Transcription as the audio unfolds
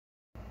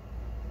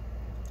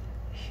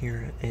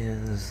Here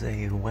is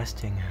a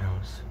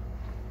Westinghouse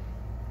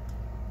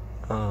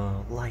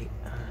light.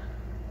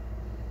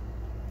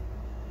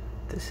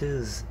 This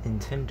is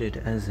intended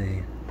as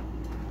a,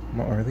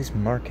 or at least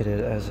marketed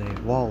as a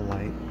wall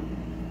light,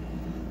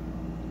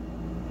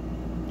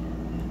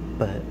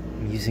 but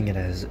I'm using it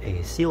as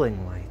a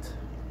ceiling light.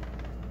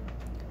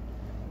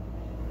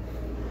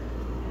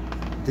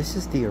 This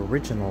is the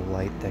original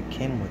light that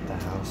came with the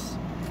house.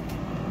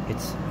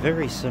 It's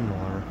very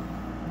similar.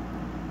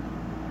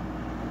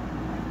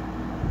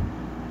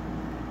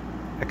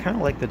 I kind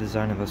of like the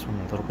design of this one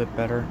a little bit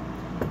better.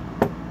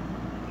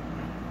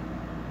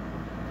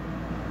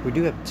 We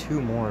do have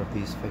two more of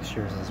these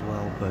fixtures as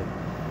well, but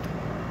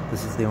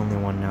this is the only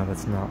one now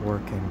that's not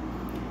working.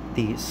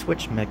 The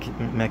switch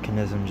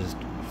mechanism just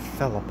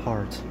fell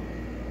apart.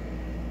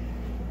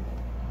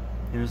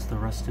 Here's the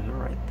rest of it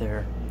right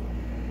there.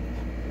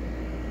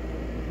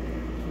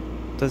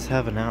 It does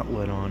have an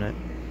outlet on it,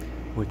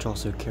 which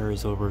also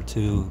carries over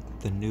to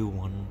the new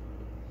one.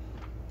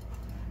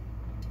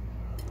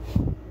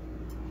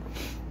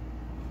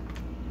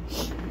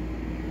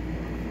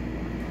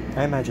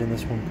 I imagine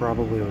this one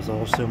probably was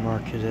also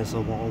marketed as a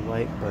wall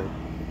light, but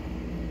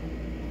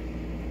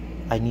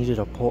I needed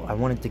a pole. I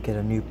wanted to get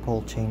a new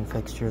pole chain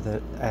fixture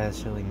that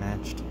actually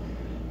matched,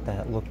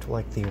 that looked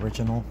like the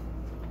original,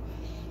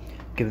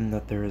 given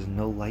that there is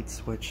no light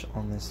switch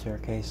on this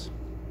staircase.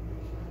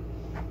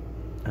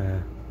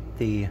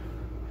 The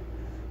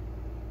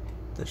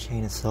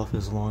chain itself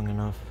is long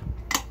enough.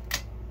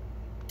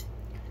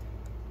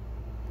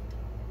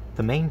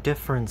 The main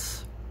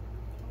difference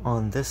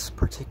on this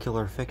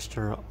particular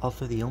fixture,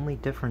 also the only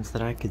difference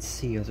that I could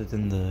see other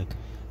than the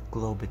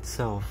globe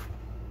itself,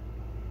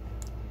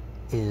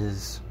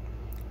 is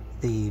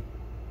the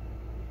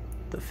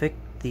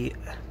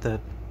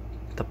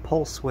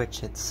pole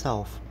switch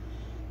itself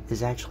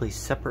is actually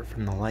separate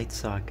from the light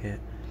socket,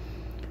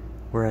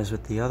 whereas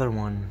with the other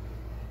one,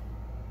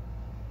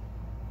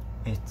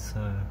 it's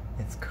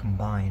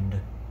combined.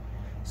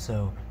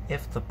 So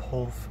if the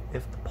pole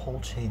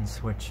chain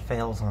switch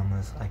fails on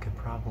this, I could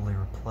probably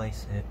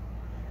replace it.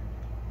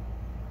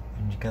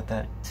 And you got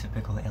that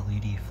typical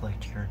LED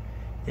fixture.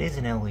 It is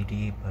an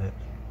LED, but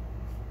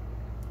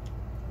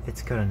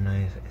it's got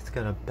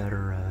a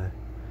better,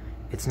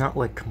 it's not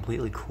like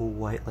completely cool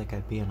white like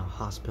I'd be in a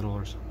hospital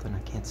or something. I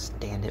can't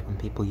stand it when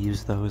people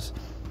use those.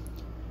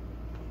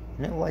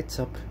 And it lights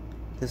up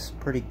this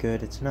pretty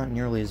good. It's not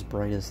nearly as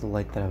bright as the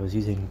light that I was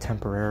using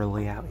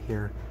temporarily out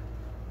here.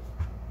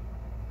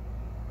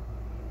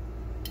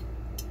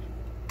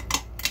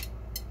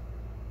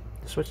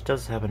 The switch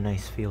does have a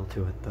nice feel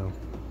to it, though.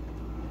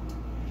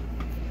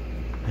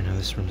 I know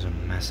this room's a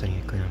mess. I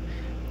need to clean up.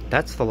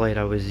 That's the light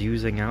I was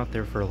using out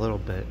there for a little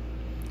bit.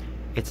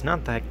 It's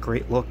not that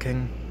great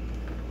looking,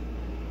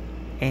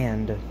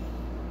 and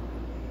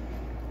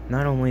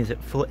not only is it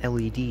full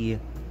LED,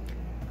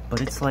 but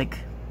it's like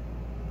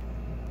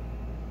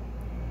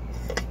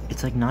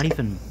not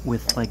even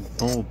with like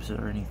bulbs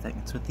or anything.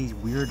 It's with these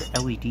weird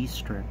LED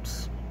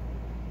strips.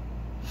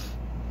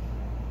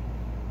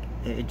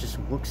 It just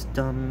looks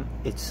dumb.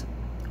 It's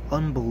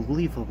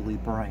unbelievably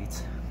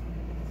bright.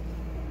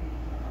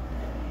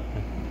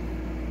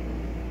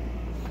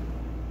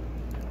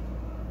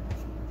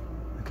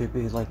 It could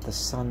be like the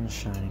sun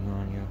shining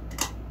on you.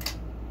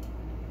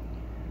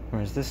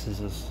 Whereas this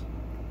is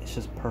it's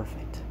just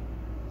perfect.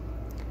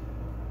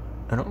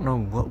 I don't know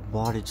what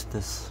wattage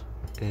this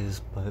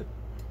is, but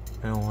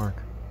it'll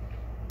work.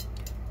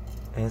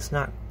 And it's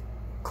not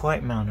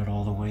quite mounted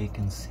all the way. You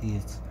can see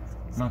it's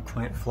not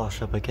quite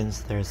flush up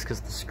against there. It's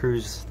because the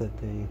screws that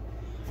they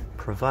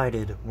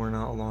provided were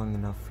not long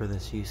enough for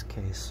this use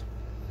case.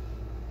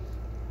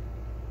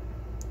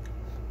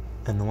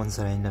 And the ones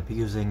that I ended up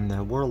using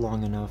that were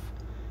long enough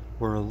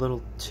were a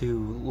little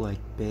too, like,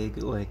 big,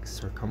 like,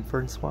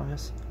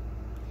 circumference-wise.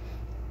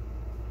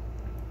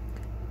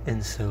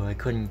 And so I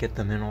couldn't get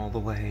them in all the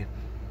way.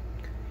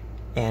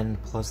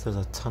 And plus there's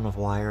a ton of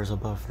wires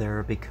above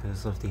there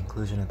because of the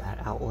inclusion of that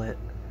outlet.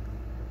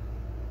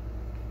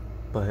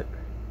 But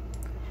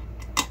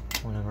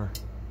whatever.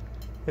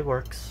 It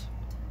works.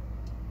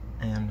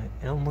 And it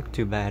don't look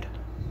too bad.